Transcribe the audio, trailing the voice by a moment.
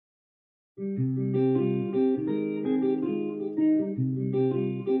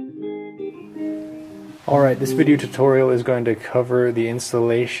Alright, this video tutorial is going to cover the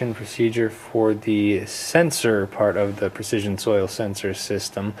installation procedure for the sensor part of the precision soil sensor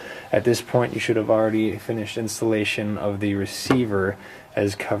system. At this point you should have already finished installation of the receiver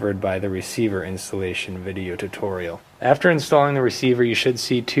as covered by the receiver installation video tutorial. After installing the receiver, you should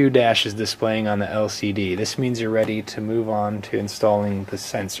see two dashes displaying on the LCD. This means you're ready to move on to installing the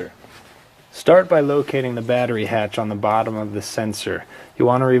sensor. Start by locating the battery hatch on the bottom of the sensor. You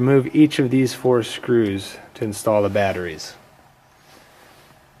want to remove each of these 4 screws to install the batteries.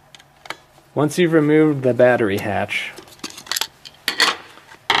 Once you've removed the battery hatch,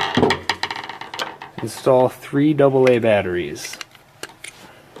 install 3 AA batteries.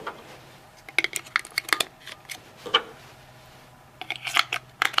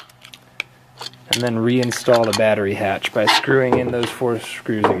 And then reinstall the battery hatch by screwing in those 4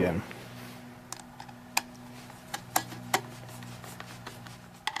 screws again.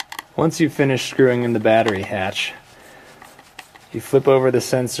 Once you've finished screwing in the battery hatch, you flip over the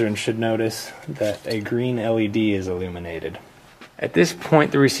sensor and should notice that a green LED is illuminated. At this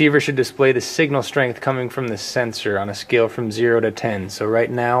point, the receiver should display the signal strength coming from the sensor on a scale from 0 to 10. So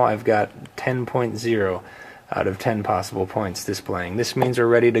right now I've got 10.0 out of 10 possible points displaying. This means we're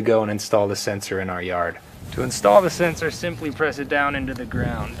ready to go and install the sensor in our yard. To install the sensor, simply press it down into the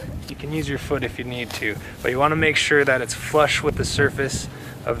ground. You can use your foot if you need to, but you want to make sure that it's flush with the surface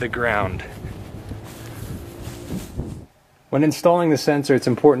of the ground. When installing the sensor, it's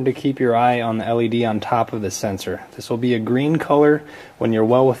important to keep your eye on the LED on top of the sensor. This will be a green color when you're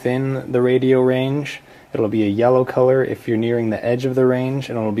well within the radio range. It'll be a yellow color if you're nearing the edge of the range,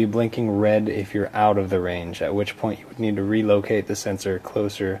 and it'll be blinking red if you're out of the range, at which point you would need to relocate the sensor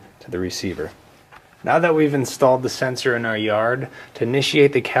closer to the receiver. Now that we've installed the sensor in our yard, to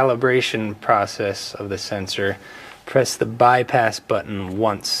initiate the calibration process of the sensor, press the bypass button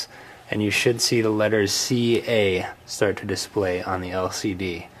once, and you should see the letters CA start to display on the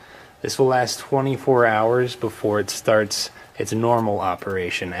LCD. This will last 24 hours before it starts its normal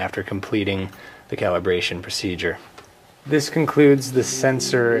operation after completing the calibration procedure. This concludes the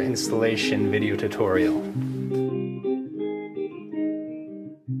sensor installation video tutorial.